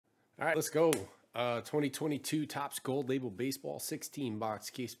All right, let's go. 2022 Topps Gold Label Baseball 16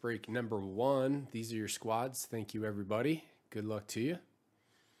 box case break number 1. These are your squads. Thank you, everybody. Good luck to you.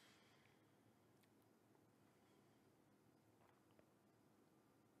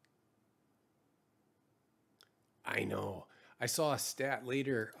 I know. I saw a stat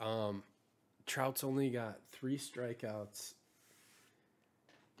later. Trout's only got 3 strikeouts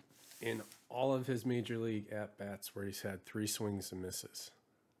in all of his major league at-bats where he's had 3 swings and misses.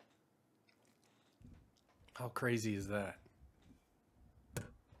 How crazy is that?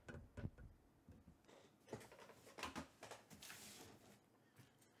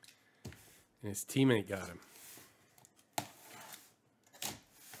 And his teammate got him.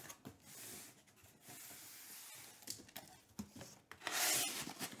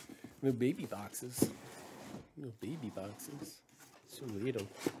 Little baby boxes. Little baby boxes. So little.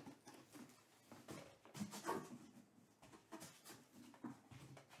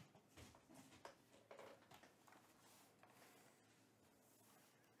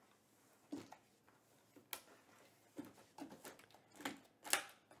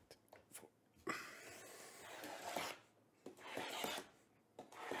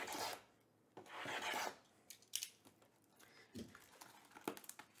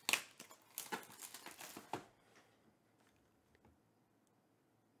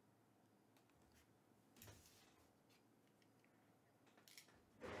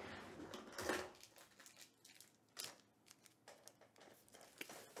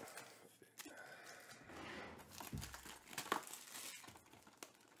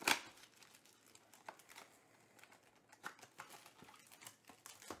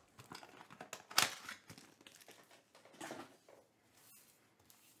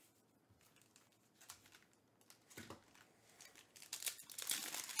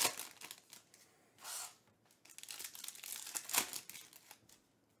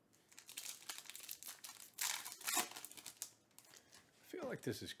 I feel like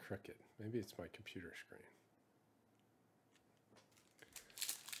this is crooked. Maybe it's my computer screen.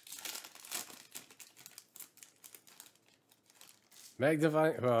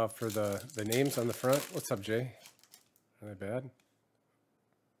 Magnify for the names on the front. What's up, Jay? Are they bad?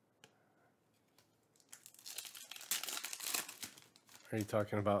 Are you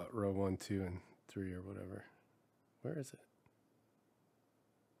talking about row 1, 2, and 3 or whatever? Where is it?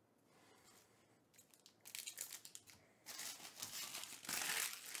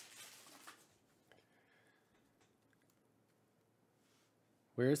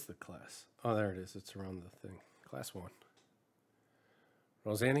 Where's the class? Oh, there it is. It's around the thing. Class 1.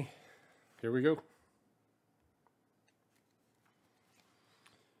 Rosanny, here we go.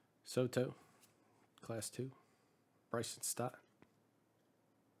 Soto, Class 2. Bryson Stott,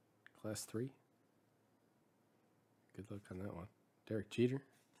 Class 3. Good luck on that one. Derek Jeter.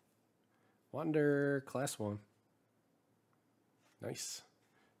 Wander, Class 1. Nice.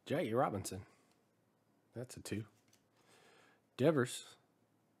 Jackie Robinson. That's a 2. Devers,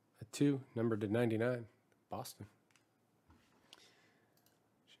 a 2, numbered to 99. Boston.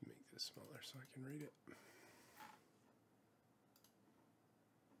 Should make this smaller so I can read it.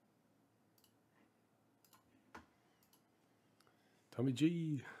 Tommy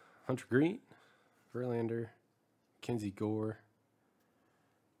G. Hunter Green. Verlander. Kenzie Gore.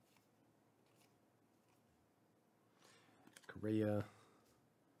 Correa.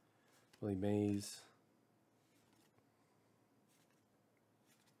 Willie Mays.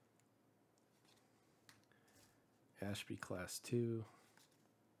 Ashby Class 2.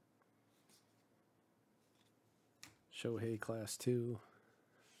 Shohei Class 2.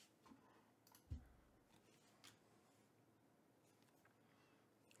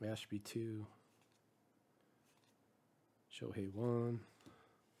 Ashby 2. Shohei 1.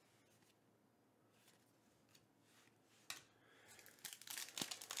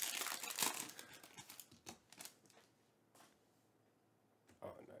 Oh,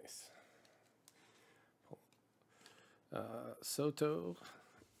 nice. Soto,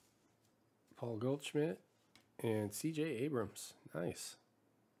 Paul Goldschmidt, and C.J. Abrams. Nice.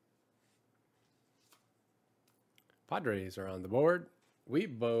 Padres are on the board.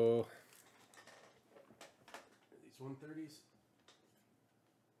 Weebo. These 130s?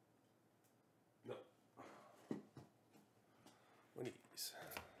 No. 20s.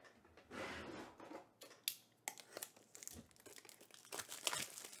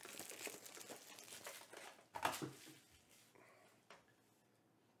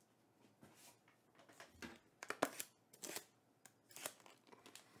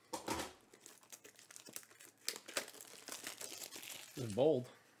 This is bold.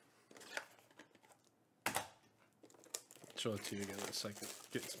 show it to you again in a second.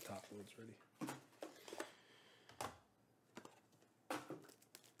 Getting some top loads ready.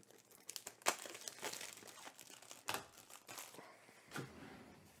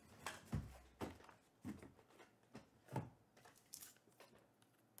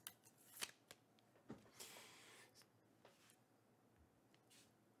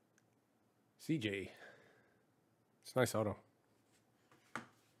 CJ. It's a nice auto.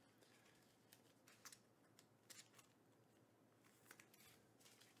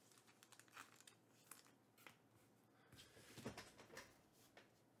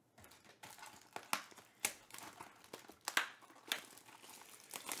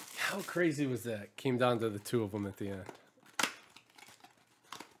 How crazy was that? Came down to the two of them at the end.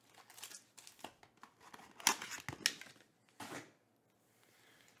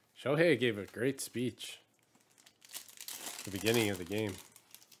 Shohei gave a great speech at the beginning of the game.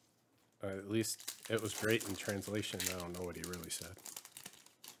 At least it was great in translation. I don't know what he really said.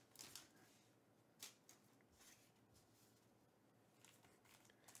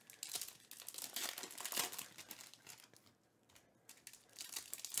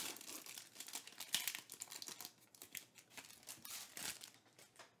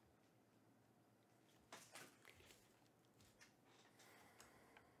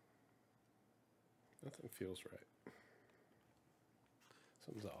 Nothing feels right.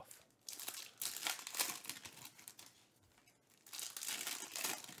 Something's off.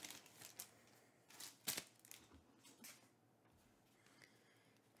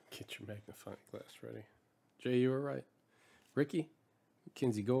 Get your magnifying glass ready. Jay, you were right. Ricky,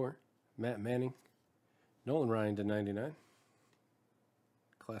 Kinsey Gore, Matt Manning, Nolan Ryan to 99.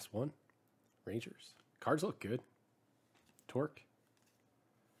 Class 1. Rangers. Cards look good. Torque.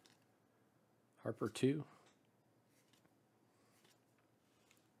 Harper 2.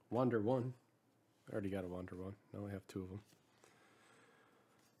 Wander 1. I already got a Wander 1. Now we have 2 of them.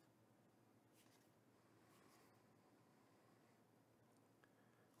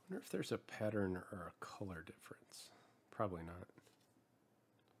 I wonder if there's a pattern or a color difference. Probably not.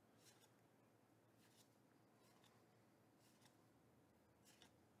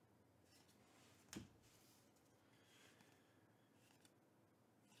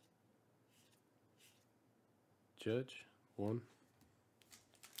 Judge 1.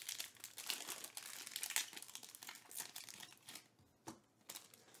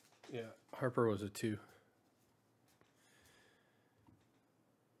 Yeah, Harper was a 2.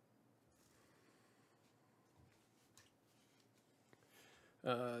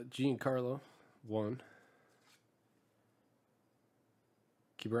 Giancarlo 1.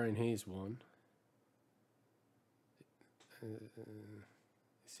 Ke'Bryan Hayes 1.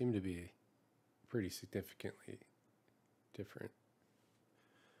 Seem to be pretty significantly different.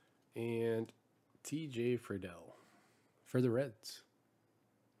 And TJ Friedel for the Reds.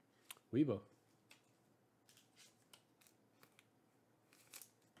 Weibo.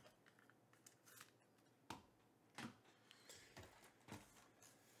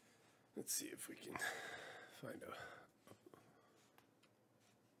 Let's see if we can find a.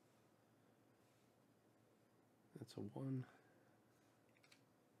 That's a 1.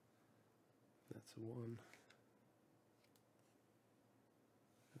 That's a 1.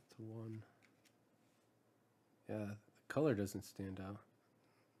 That's a 1. Yeah, the color doesn't stand out.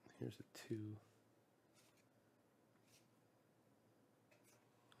 Here's a 2.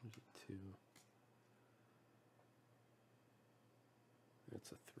 Here's a 2.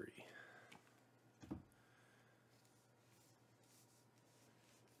 It's a 3.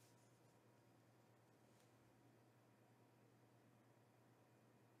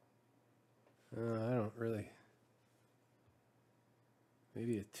 I don't really.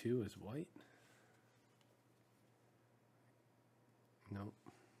 Maybe a 2 is white? Nope.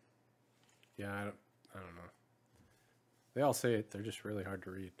 Yeah, I don't know. They all say it. They're just really hard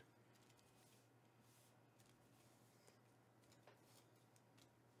to read.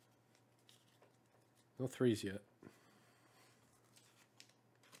 No 3s yet.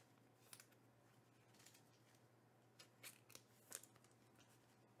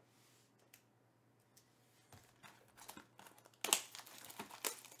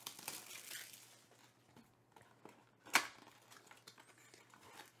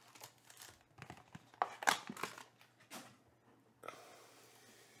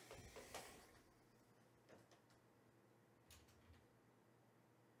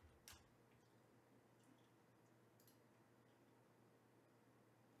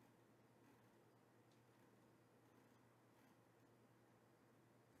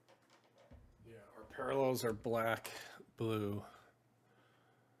 Yeah, our parallels are black, blue.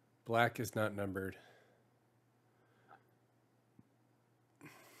 Black is not numbered.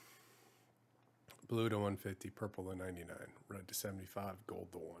 Blue to 150, purple to 99, red to 75, gold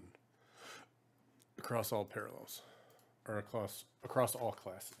to 1. Across all parallels. Or across all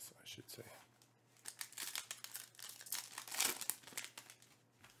classes, I should say.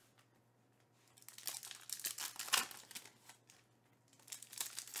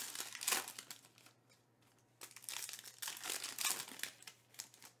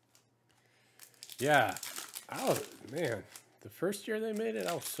 Yeah. Oh, man. The first year they made it,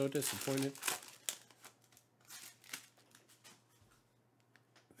 I was so disappointed.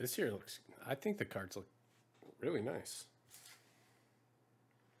 This year looks... I think the cards look really nice.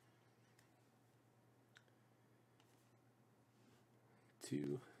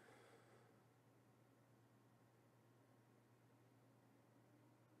 Two.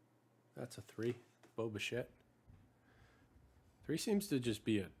 That's a 3. Bo Bichette. 3 seems to just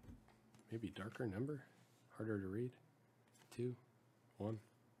be a maybe darker number. Harder to read. 2. 1.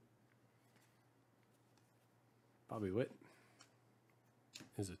 Bobby Witt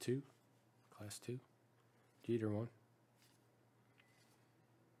is a 2. Class 2. Jeter 1.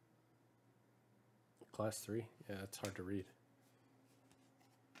 Class 3. Yeah, it's hard to read.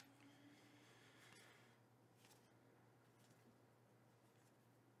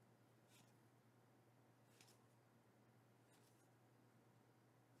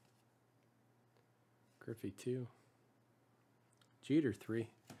 Griffey 2. Jeter 3.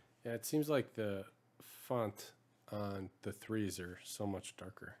 Yeah, it seems like the font on the 3s are so much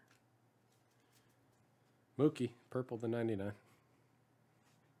darker. Mookie, purple to 99.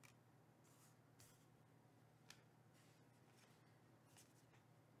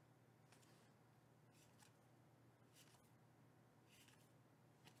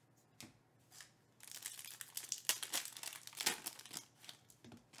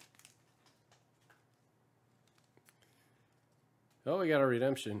 Oh, we got a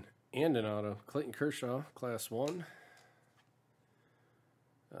redemption and an auto. Clayton Kershaw, Class 1.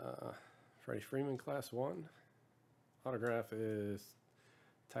 Freddie Freeman, Class 1. Autograph is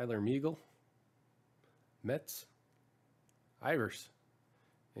Tyler Meagle, Mets. Ivers.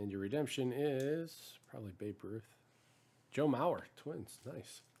 And your redemption is probably Babe Ruth. Joe Mauer, Twins.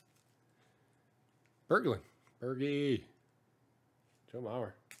 Nice. Berglund. Bergie. Joe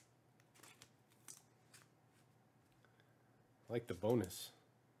Mauer. I like the bonus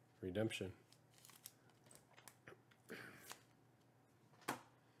redemption.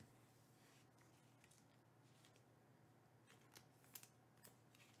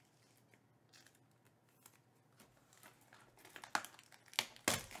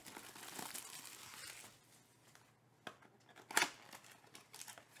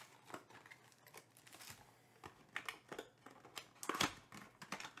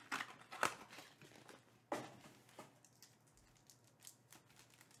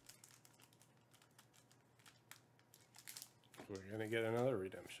 We're going to get another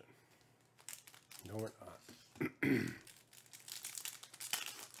redemption. No, we're not.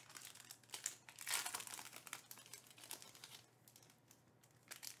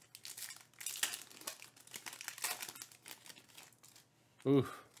 Ooh,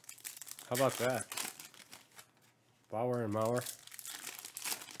 how about that? Bauer and Mauer.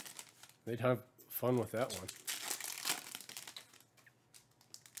 They'd have fun with that one.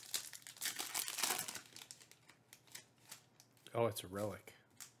 Oh, it's a relic.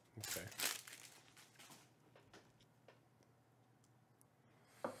 Okay.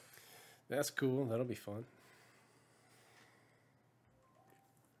 That's cool. That'll be fun.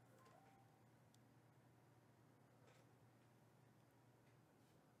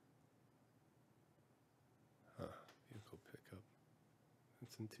 Huh. Vehicle pickup.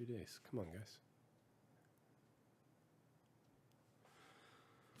 That's in 2 days. Come on, guys.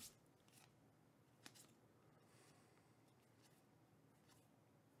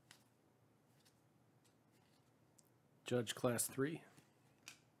 Judge Class 3.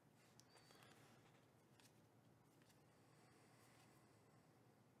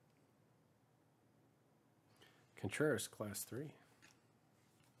 Contreras Class 3.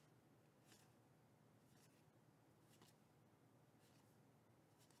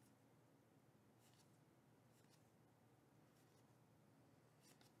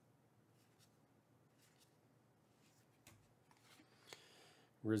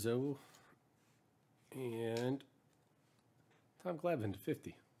 Rizzo and Tom Glavine to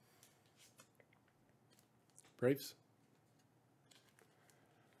 50. Braves.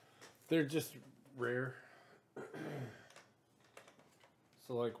 They're just rare.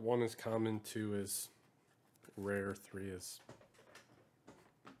 So like 1 is common, 2 is rare, 3 is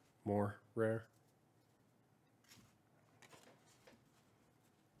more rare.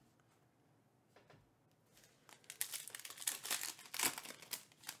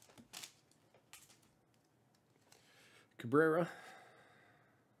 Cabrera,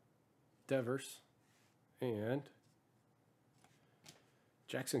 Devers, and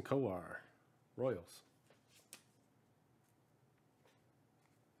Jackson Kowar, Royals.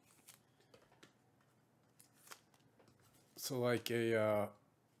 So like a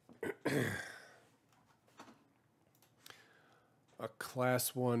a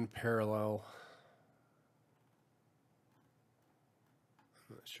Class 1 parallel.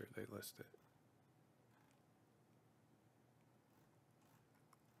 I'm not sure they list it.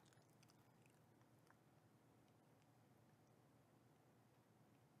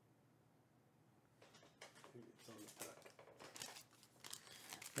 Maybe it's on the back.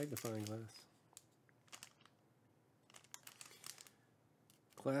 Magnifying glass.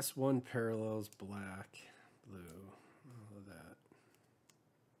 Class 1 parallels black, blue, all of that.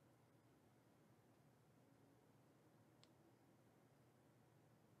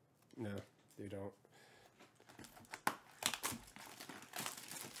 No, they don't.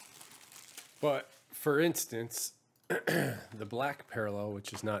 But for instance, the black parallel,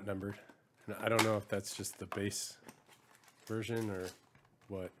 which is not numbered, and I don't know if that's just the base version or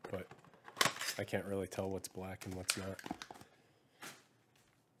what, but I can't really tell what's black and what's not.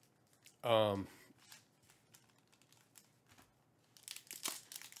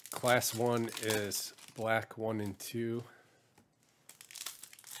 Class 1 is black 1 and 2.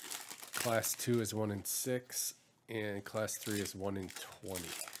 Class 2 is 1 and 6. And Class 3 is 1 and 20.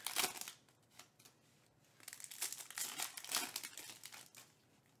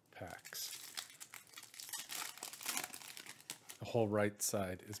 Packs. The whole right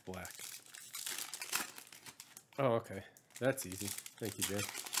side is black. Oh, okay. That's easy. Thank you, Jay.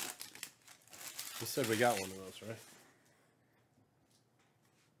 You said we got one of those, right?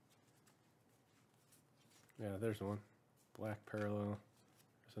 Yeah, there's one. Black parallel.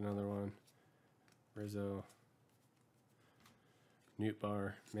 There's another one. Rizzo. Newt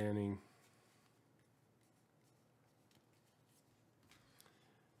Bar. Manning.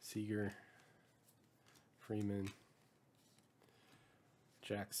 Seager. Freeman.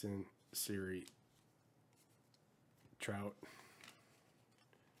 Jackson. Siri. Trout.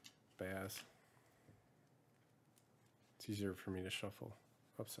 Baz. It's easier for me to shuffle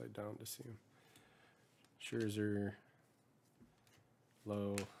upside down to see them. Scherzer,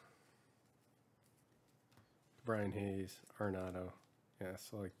 Lowe, Brian Hayes, Arenado. Yeah,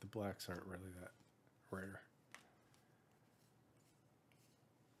 so like the blacks aren't really that rare.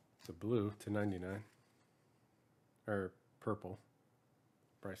 So blue to 99. Or purple.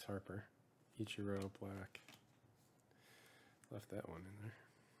 Bryce Harper. Ichiro, black. Left that one in there.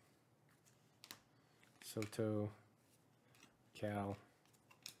 Soto, Cal,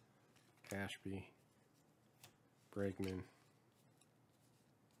 Ashby, Bregman,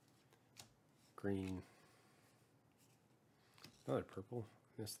 green, another purple.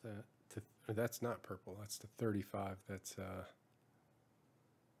 Missed that. That's not purple. That's the 35. That's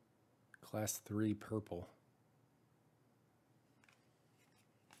Class 3 purple.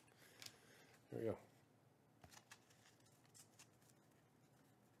 There we go.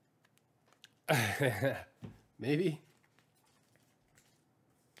 Maybe.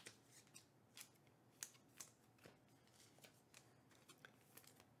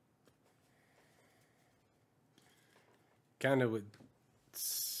 Kind of would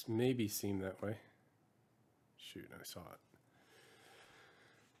maybe seem that way. Shoot, I saw it.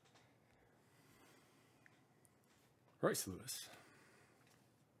 Royce Lewis.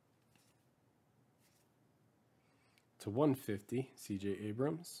 To 150, C.J.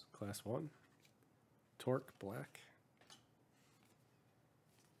 Abrams, Class 1. Torque, black.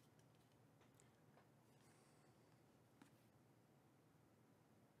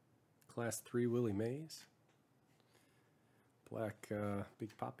 Class 3, Willie Mays. Black,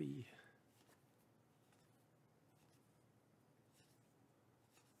 Big Poppy.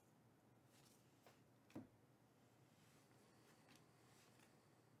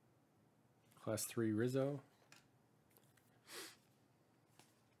 Class 3, Rizzo.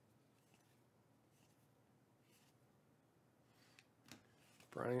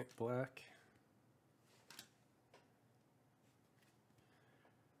 Bryant, black.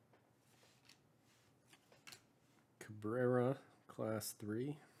 Cabrera, Class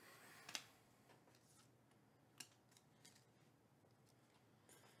 3.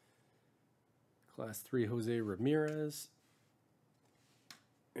 Class 3, Jose Ramirez.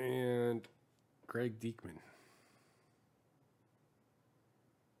 And Greg Diekman.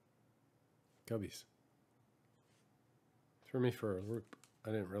 Cubbies. Threw me for a loop. I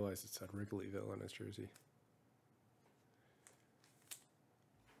didn't realize it said Wrigleyville on his jersey.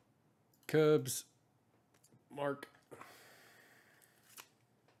 Cubs. Mark.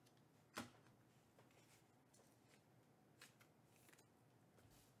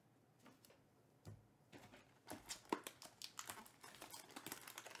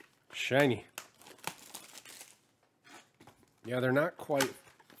 shiny. Yeah, they're not quite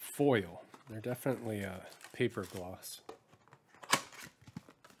foil. They're definitely paper gloss.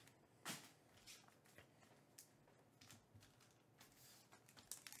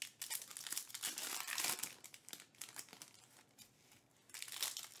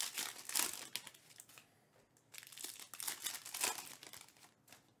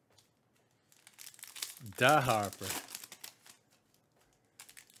 Da Harper.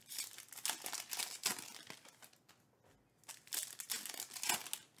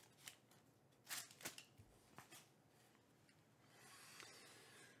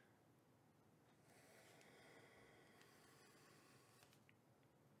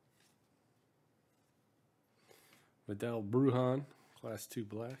 Vidal Brujan, Class 2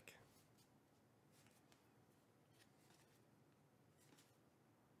 black.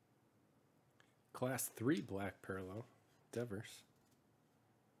 Class 3 black parallel, Devers.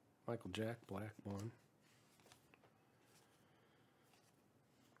 Michael Jack, black 1.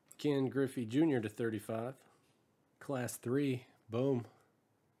 Ken Griffey Jr. to 35. Class 3, boom.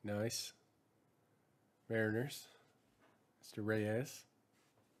 Nice. Mariners, Mr. Reyes.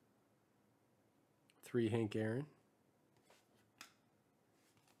 3, Hank Aaron.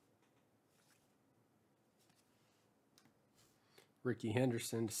 Ricky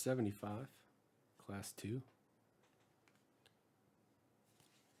Henderson to 75. Class 2.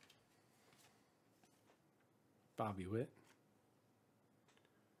 Bobby Witt.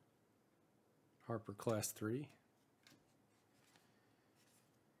 Harper, Class 3.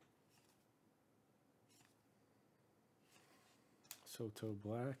 Soto,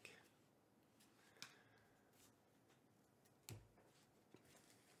 black.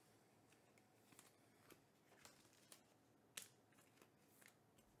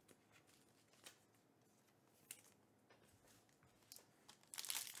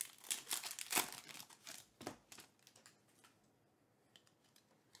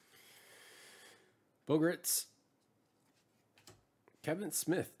 Bogarts. Kevin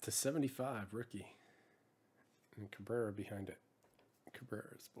Smith to 75, rookie. And Cabrera behind it.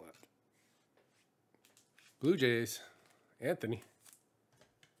 Cabrera's black. Blue Jays, Anthony.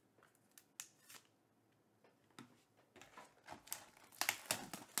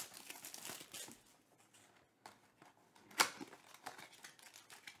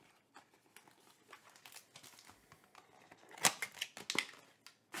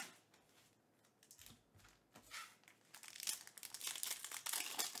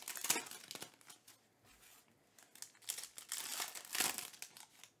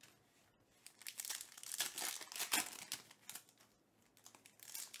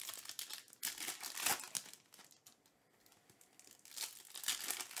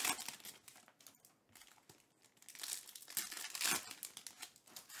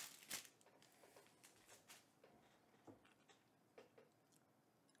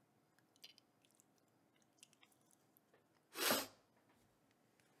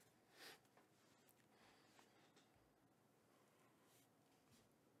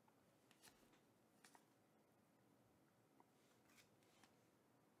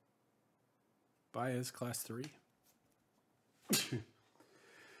 Baez, Class 3.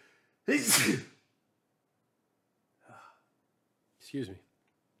 Excuse me.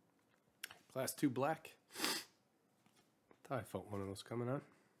 Class 2 black. Thought I felt one of those coming on.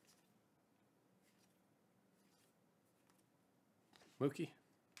 Mookie.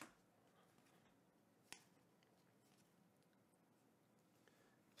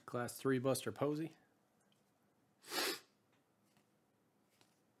 Class 3 Buster Posey.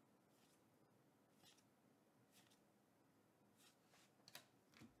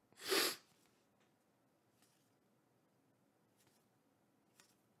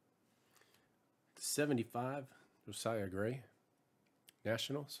 /75, Josiah Gray.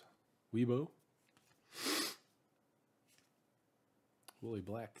 Nationals, Weibo. Willie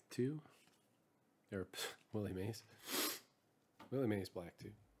Black 2. Or Willie Mays. Willie Mays black 2.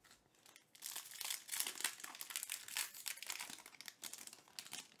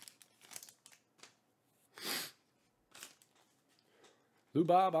 Lou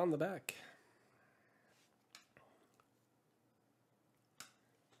Bob on the back.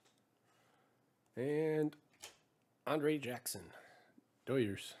 And Andre Jackson,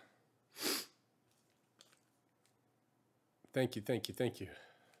 Doyers. Thank you, thank you, thank you.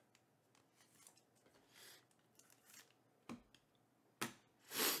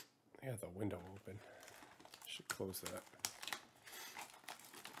 I got the window open. Should close that.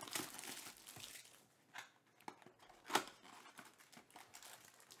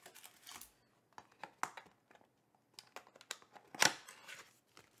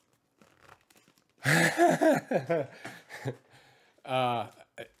 I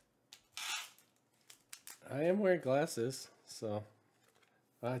am wearing glasses, so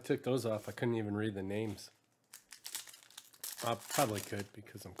I took those off. I couldn't even read the names. I probably could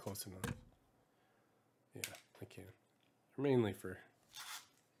because I'm close enough. Yeah, I can. Mainly for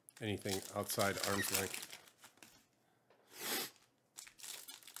anything outside arm's length.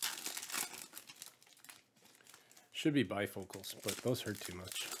 Should be bifocals, but those hurt too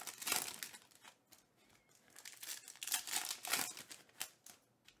much.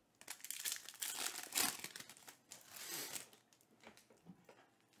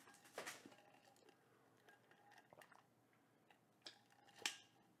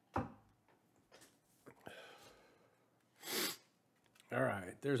 All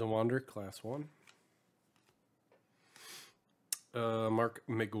right, there's a Wander, Class 1. Mark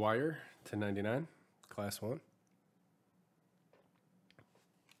McGuire, 1099, Class 1.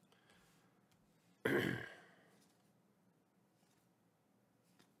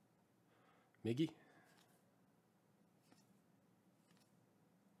 Miggy.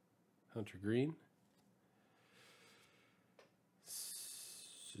 Hunter Green.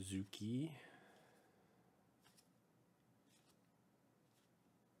 Suzuki.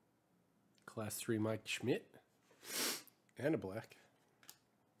 Class 3 Mike Schmidt. And a black.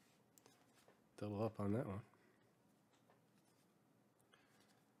 Double up on that one.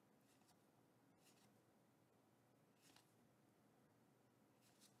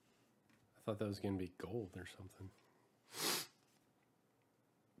 I thought that was going to be gold or something.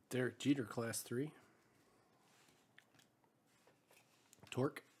 Derek Jeter, Class 3.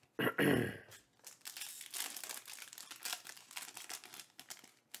 Torque.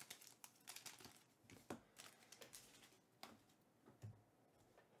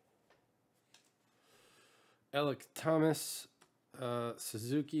 Alec Thomas,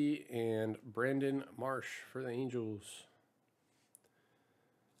 Suzuki, and Brandon Marsh for the Angels.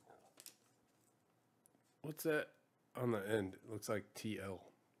 What's that on the end? It looks like TL.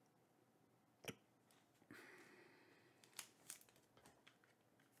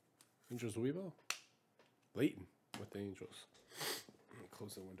 Angels Weibo? Leighton with the Angels. Let me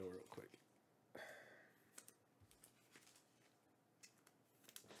close the window real quick.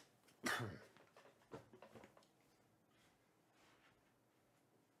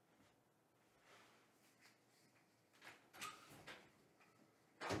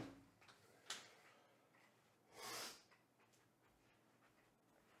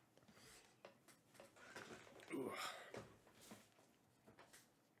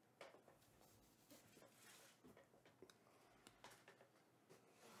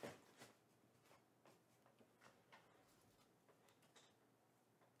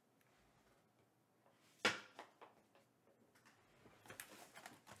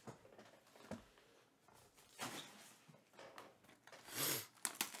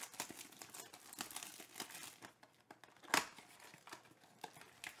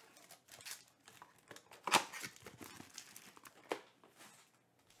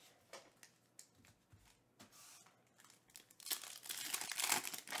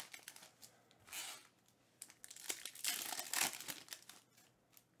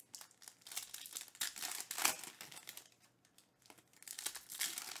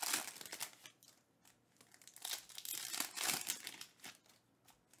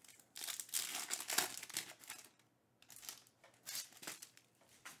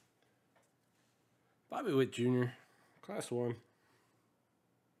 Bobby Witt Jr., Class 1.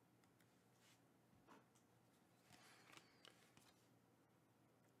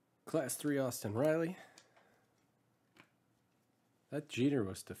 Class 3 Austin Riley. That Jeter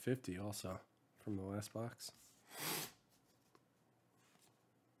was to 50 also from the last box.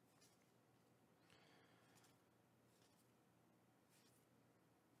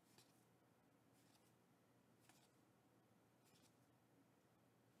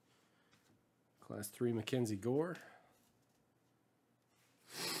 Class 3 Mackenzie Gore.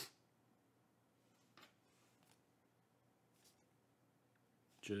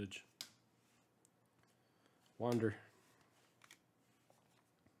 Judge. Wander.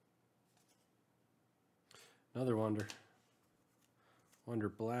 Another Wander. Wander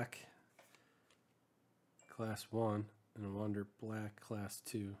Black, Class 1, and a Wander Black, Class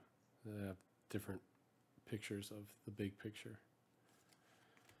 2. They have different pictures of the big picture.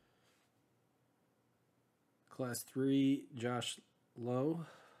 Class 3, Josh Lowe.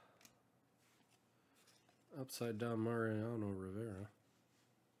 Upside down Mariano Rivera.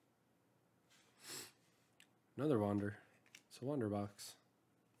 Another Wander. It's a Wander box.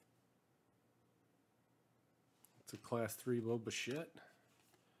 It's a Class 3 Bo Bichette.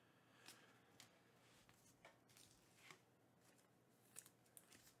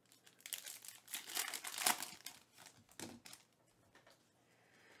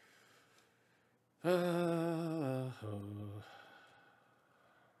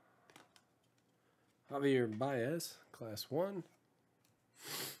 Javier Baez, Class 1.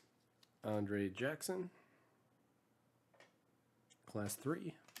 Andre Jackson, Class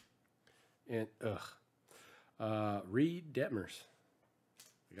 3. And, Reed Detmers.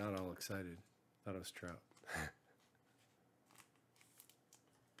 I got all excited. Thought it was Trout.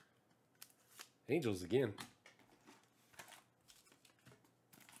 Angels again.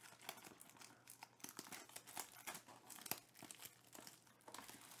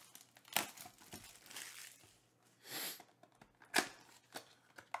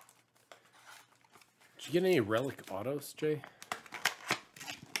 Did you get any relic autos, Jay?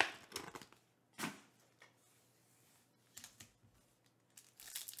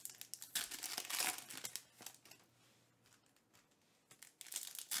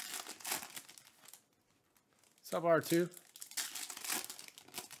 What's up, R2?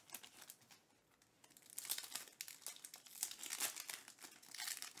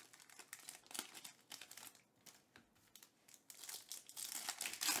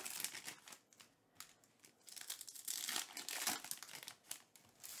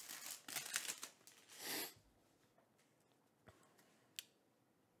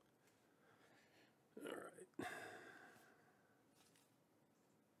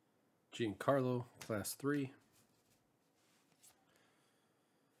 Giancarlo, Class 3.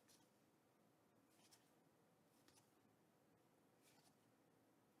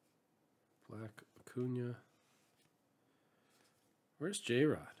 Black Acuna. Where's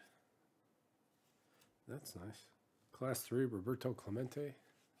J-Rod? That's nice. Class 3, Roberto Clemente.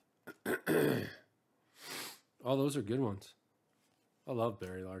 All those are good ones. I love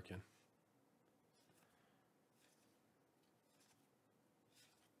Barry Larkin.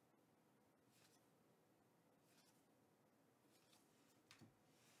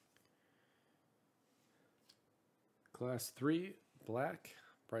 Class 3, black,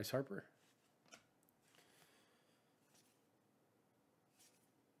 Bryce Harper.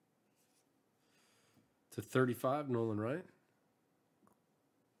 To 35, Nolan Ryan.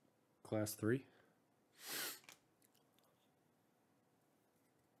 Class 3.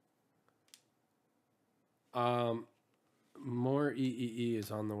 More EEE is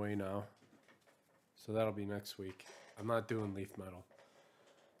on the way now. So that'll be next week. I'm not doing Leaf Metal.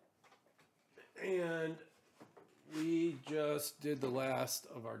 And we just did the last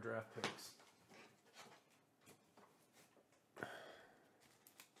of our draft picks.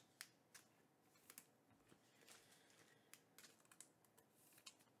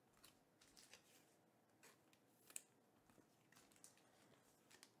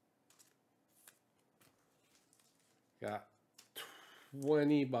 Got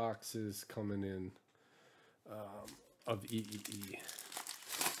 20 boxes coming in of EEE.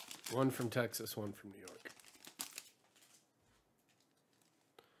 One from Texas, one from New York.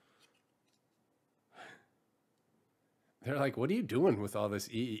 They're like, what are you doing with all this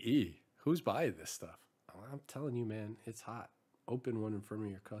EEE? Who's buying this stuff? I'm telling you, man, it's hot. Open one in front of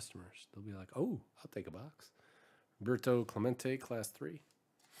your customers. They'll be like, oh, I'll take a box. Roberto Clemente, Class 3.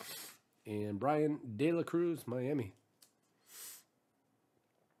 And Brian De La Cruz, Miami.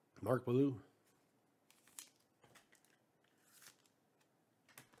 Mark Ballou.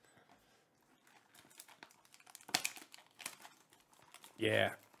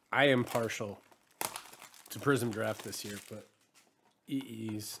 Yeah, I am partial to Prism Draft this year, but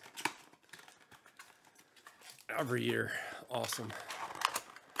EE's every year, awesome.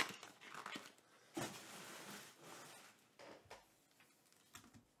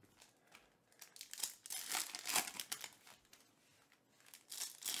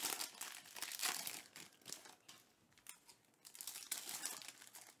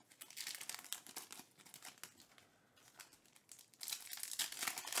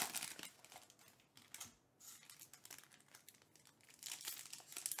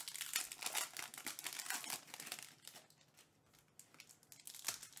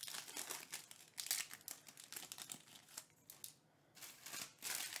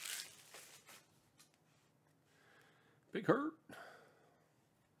 Big Hurt.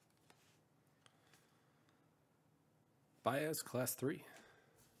 Baez, Class 3.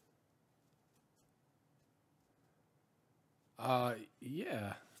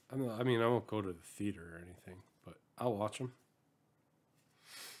 Yeah. I won't go to the theater or anything, but I'll watch them.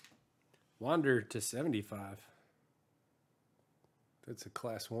 Wander to 75. That's a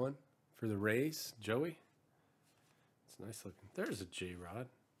Class 1 for the Rays. Joey. It's nice looking. There's a J-Rod.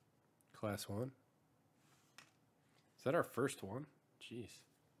 Class 1. Is that our first one? Jeez.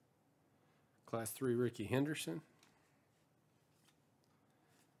 Class 3, Ricky Henderson.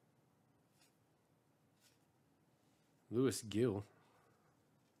 Lewis Gill.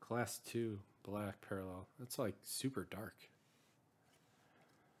 Class 2 black parallel. That's like super dark.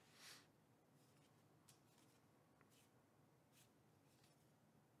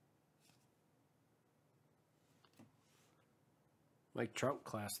 Mike Trout,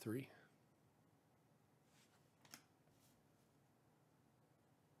 class 3.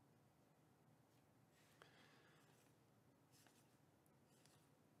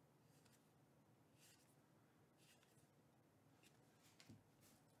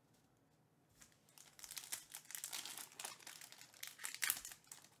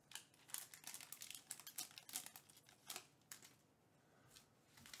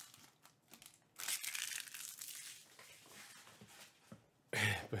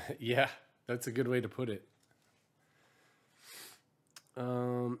 Yeah, that's a good way to put it.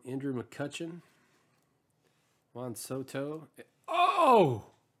 Andrew McCutchen, Juan Soto. Oh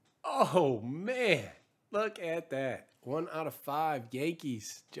man, look at that. 1 out of 5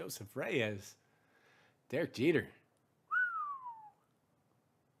 Yankees. Joseph Reyes. Derek Jeter.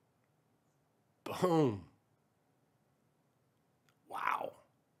 Boom. Wow.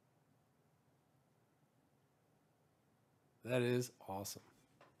 That is awesome.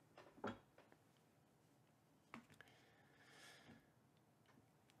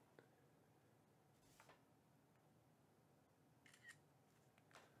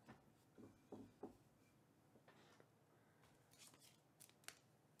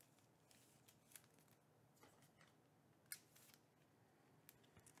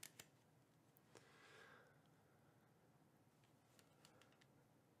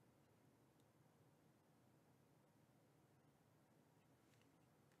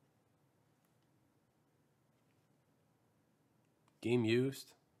 Game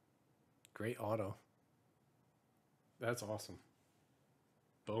used. Great auto. That's awesome.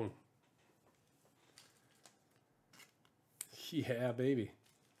 Boom. Yeah, baby.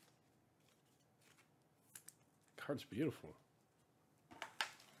 Card's beautiful.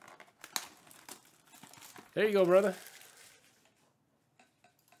 There you go, brother.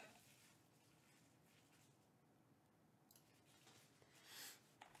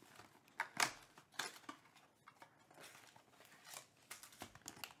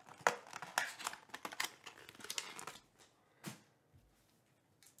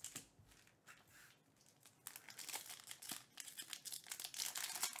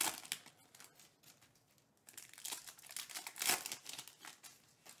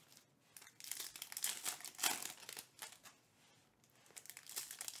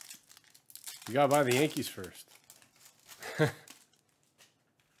 You gotta buy the Yankees first.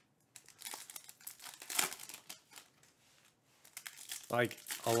 Like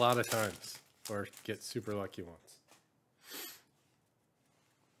a lot of times, or get super lucky ones.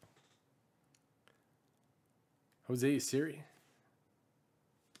 Jose Siri,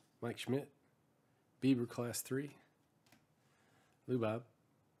 Mike Schmidt, Bieber class 3, Lou Bob,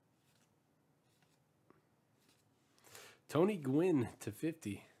 Tony Gwynn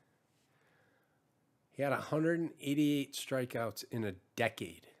 /50. He had 188 strikeouts in a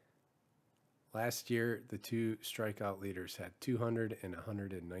decade. Last year, the 2 strikeout leaders had 200 and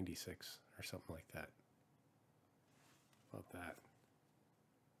 196 or something like that. How about that?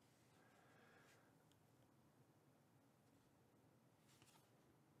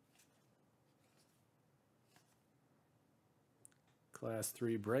 Class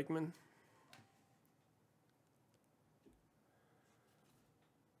 3 Bregman.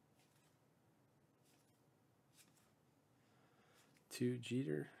 Two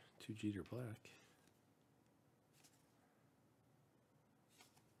Jeter black.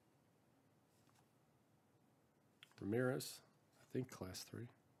 Ramirez, I think class 3.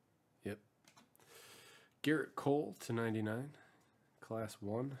 Yep. Garrett Cole /99, class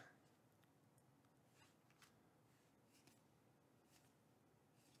 1.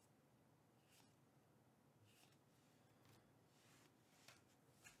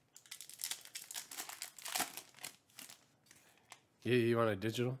 Yeah, you want a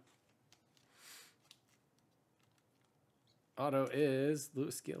digital? Auto is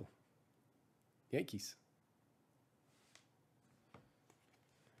Lewis Gill. Yankees.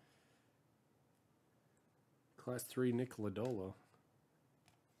 Class 3 Nick Lodolo.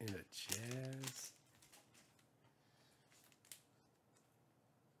 And a Jazz.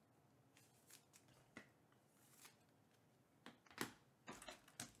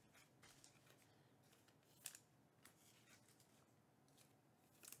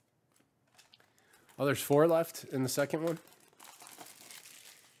 Oh, there's 4 left in the second one.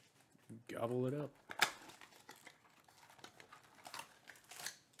 Gobble it up.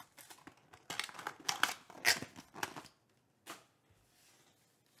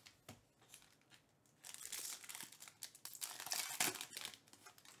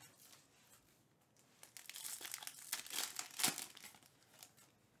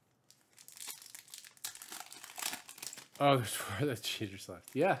 Oh, there's 4 of the cheaters left.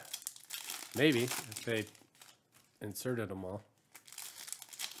 Yeah, maybe if they inserted them all.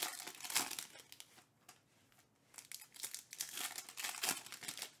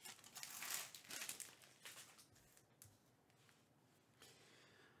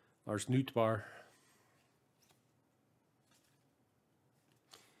 Lars Nootbaar.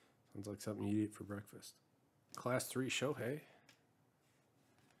 Sounds like something you'd eat for breakfast. Class 3 Shohei.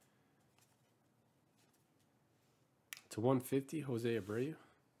 To 150, Jose Abreu.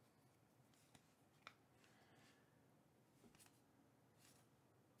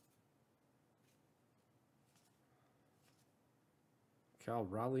 Cal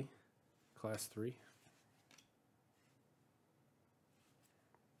Raleigh, Class 3.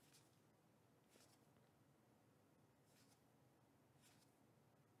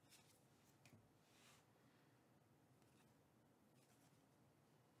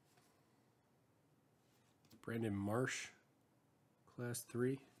 Brandon Marsh, Class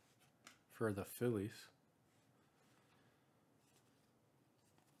 3 for the Phillies.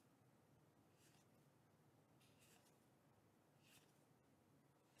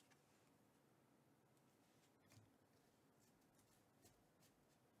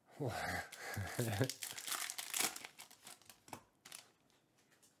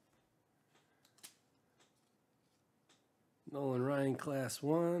 Nolan Ryan, Class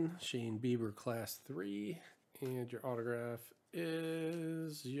 1. Shane Bieber, Class 3. And your autograph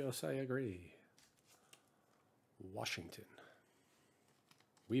is Josiah Gray, Washington.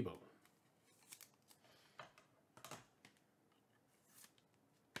 Weibo.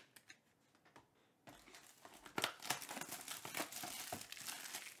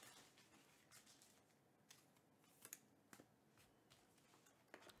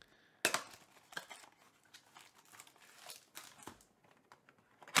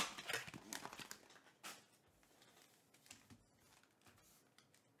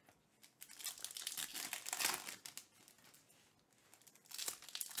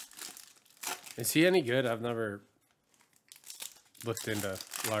 Is he any good? I've never looked into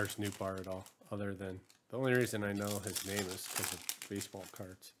Lars Nootbaar at all, other than the only reason I know his name is because of baseball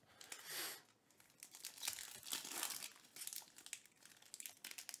cards.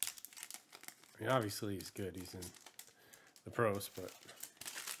 I mean, obviously he's good. He's in the pros, but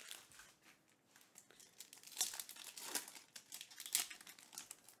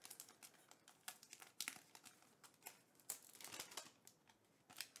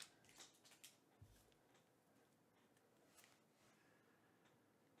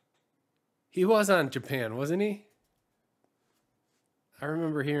he was on Japan, wasn't he? I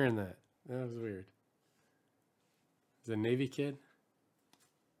remember hearing that. That was weird. The Navy kid.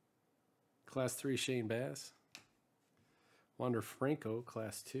 Class 3 Shane Bass. Wander Franco,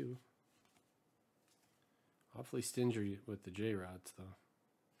 Class 2. Awfully stingy with the J-Rods, though.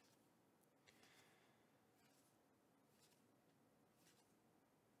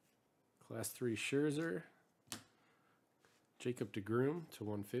 Class 3 Scherzer. Jacob DeGrom to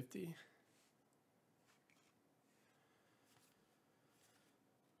 150.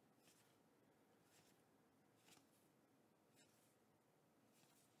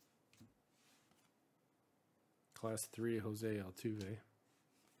 Class 3 Jose Altuve.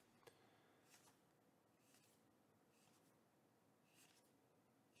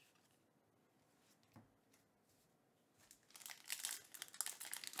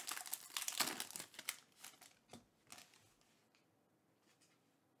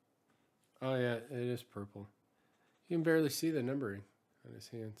 Oh yeah, it is purple. You can barely see the numbering on his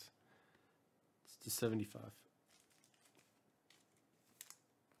hands. It's to 75.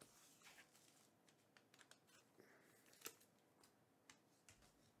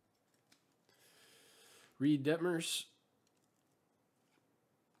 Reed Detmers.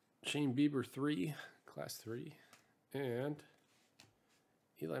 Shane Bieber 3, Class 3. And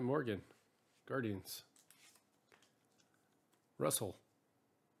Eli Morgan, Guardians. Russell.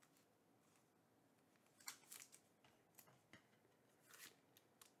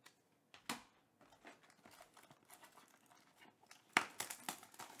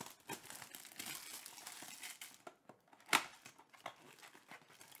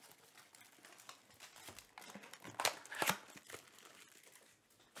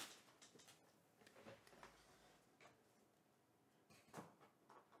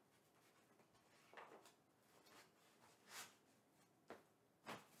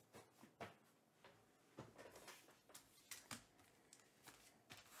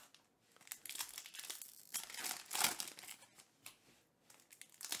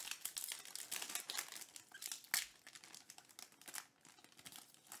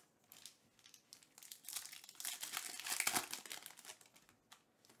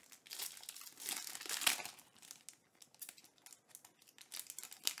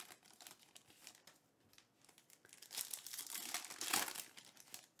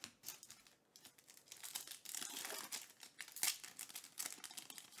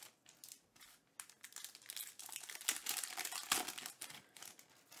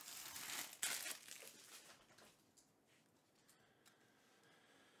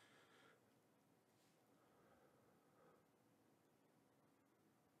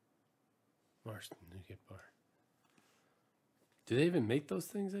 Marston Nugget Bar. Do they even make those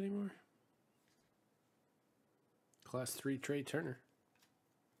things anymore? Class 3 Trey Turner.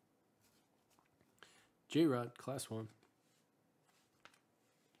 J-Rod, Class 1.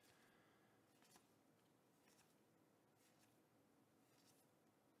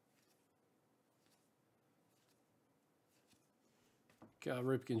 Cal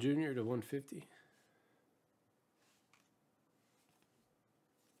Ripken Jr. to 150.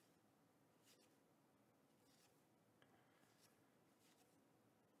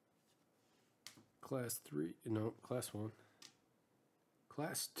 Class 3, no, Class 1.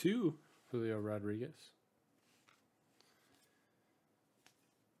 Class 2, Julio Rodriguez.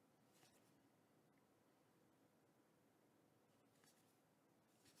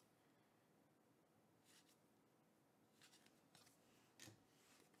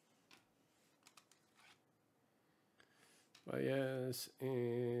 Baez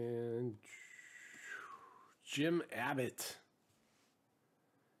and Jim Abbott.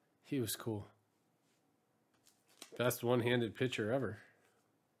 He was cool. Best one-handed pitcher ever.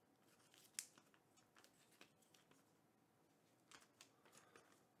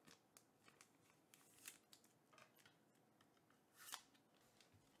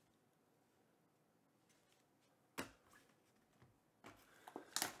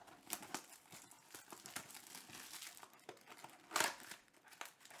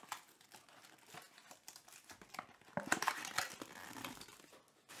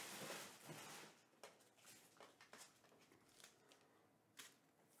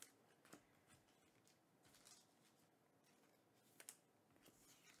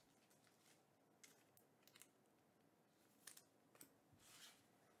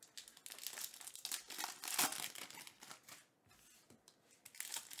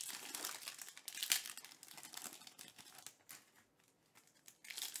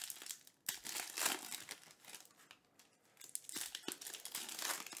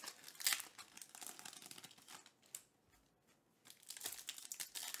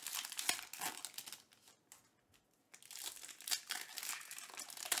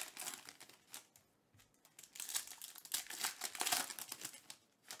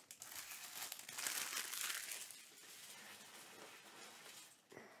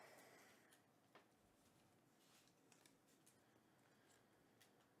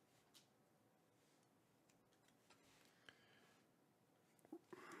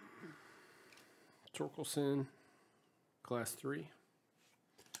 Torkelson, Class 3.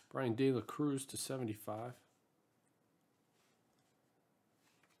 Brian De La Cruz to 75.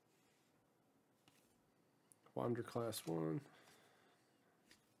 Wander, Class 1.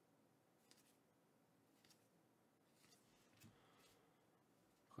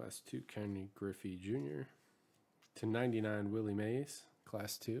 Class 2, Kenny Griffey Jr. to 99, Willie Mays,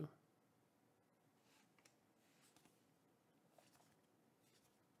 Class 2.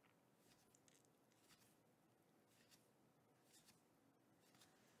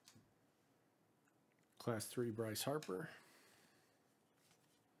 Class 3, Bryce Harper.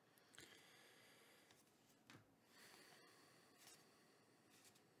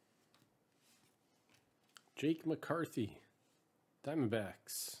 Jake McCarthy,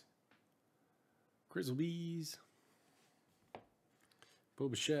 Diamondbacks. Grizzlies. Bo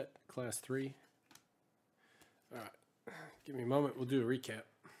Bichette, Class 3. All right, give me a moment. We'll do a recap.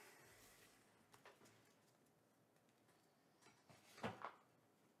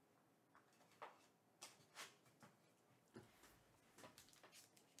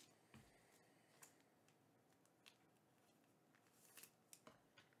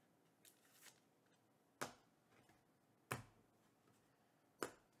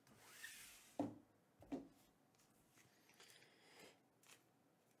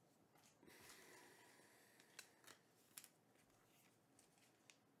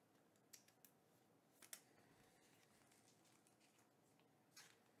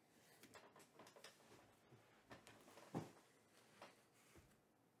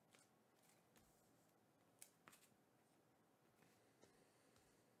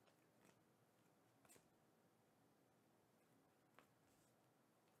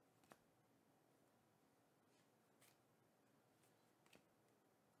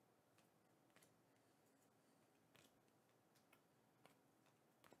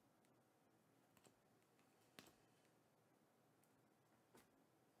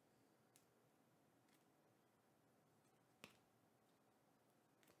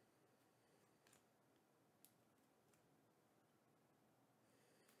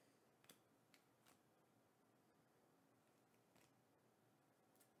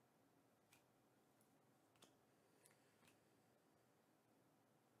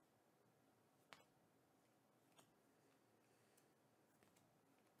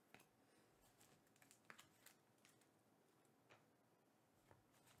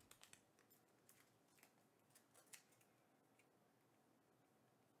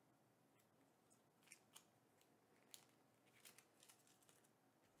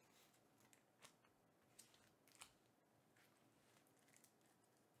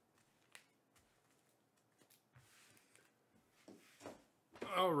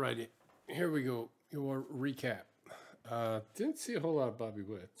 Alrighty, here we go. Your recap. Didn't see a whole lot of Bobby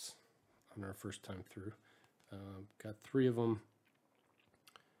Witts on our first time through. Got 3 of them,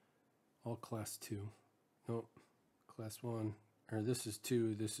 all class 2. Nope, class 1. Or this is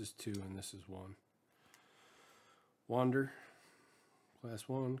 2, and this is 1. Wander, class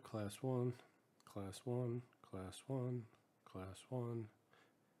 1, class 1, class 1, class 1, class 1,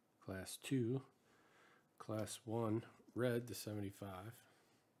 class 2, class 1, red to 75.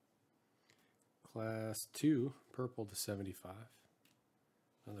 Class 2, purple to 75.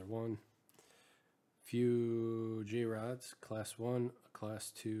 Another one. Few J-Rods, class 1,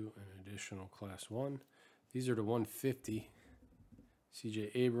 class 2, and additional class 1. These are to 150.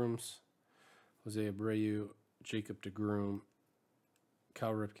 CJ Abrams, Jose Abreu, Jacob DeGrom,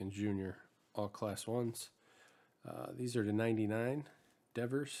 Cal Ripken Jr., all class 1s. These are to 99.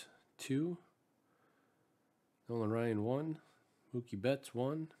 Devers, 2. Nolan Ryan, 1. Mookie Betts,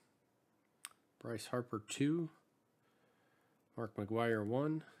 1. Bryce Harper, 2. Mark McGwire,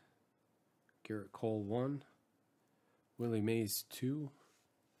 1. Garrett Cole, 1. Willie Mays, 2.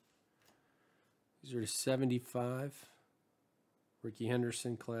 These are to 75. Ricky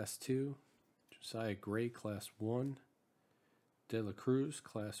Henderson, class 2. Josiah Gray, class 1. De La Cruz,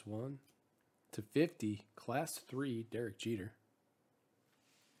 class 1. To 50, class 3, Derek Jeter.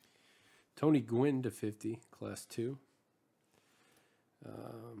 Tony Gwynn to 50, class 2.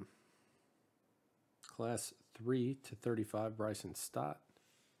 Class 3 to 35, Bryson Stott.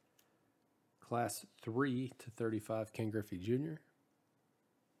 Class 3 to 35, Ken Griffey Jr.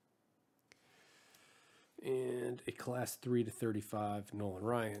 And a class 3 to 35, Nolan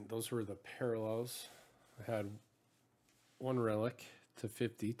Ryan. Those were the parallels. I had 1 relic to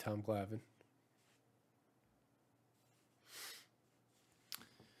 50, Tom Glavine.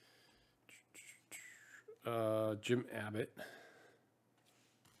 Jim Abbott.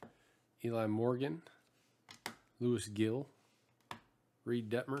 Eli Morgan. Lewis Gill. Reed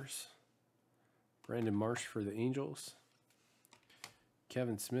Detmers. Brandon Marsh for the Angels.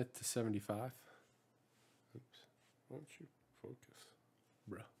 Kevin Smith to 75. Oops. Why don't you focus?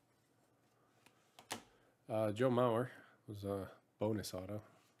 Bruh. Joe Mauer was a bonus auto.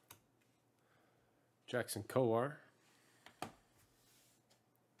 Jackson Kowar.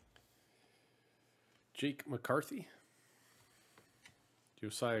 Jake McCarthy.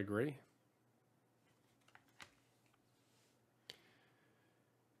 Josiah Gray.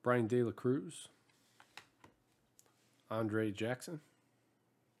 Brian De La Cruz. Andre Jackson.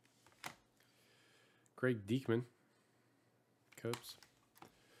 Craig Diekman. Cubs.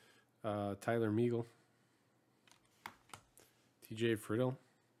 Tyler Meagle. TJ Friedl.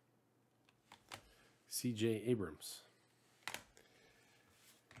 CJ Abrams.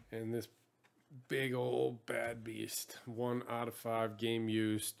 And this big old bad beast. 1 out of 5 game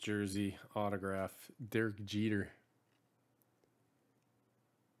used jersey autograph. Derek Jeter.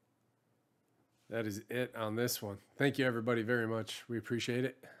 That is it on this one. Thank you everybody very much. We appreciate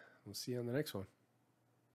it. We'll see you on the next one.